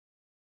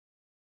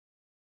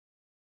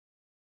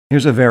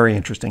Here's a very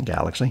interesting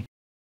galaxy.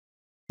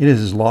 It is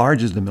as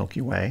large as the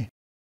Milky Way,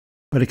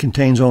 but it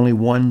contains only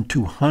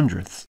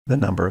 1/200th the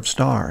number of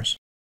stars.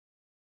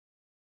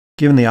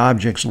 Given the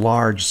object's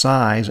large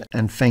size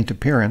and faint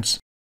appearance,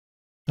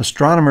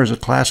 astronomers are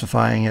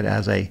classifying it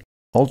as a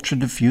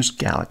ultra-diffuse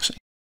galaxy.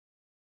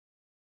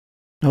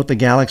 Note the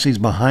galaxies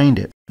behind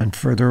it and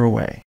further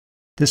away.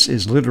 This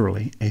is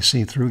literally a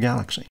see-through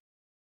galaxy.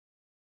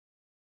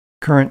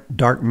 Current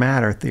dark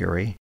matter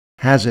theory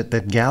has it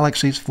that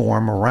galaxies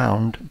form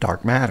around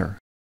dark matter.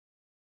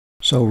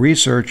 So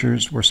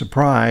researchers were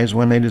surprised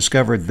when they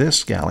discovered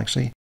this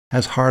galaxy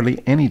has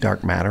hardly any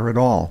dark matter at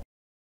all.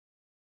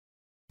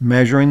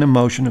 Measuring the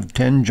motion of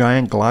 10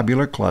 giant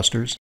globular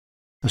clusters,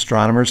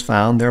 astronomers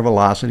found their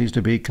velocities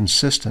to be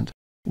consistent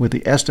with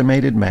the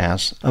estimated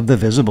mass of the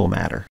visible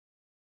matter.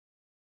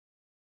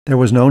 There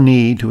was no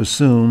need to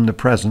assume the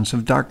presence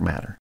of dark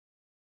matter.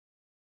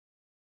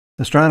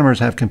 Astronomers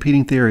have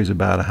competing theories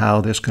about how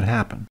this could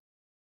happen.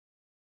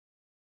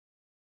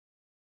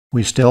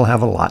 We still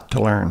have a lot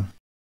to learn.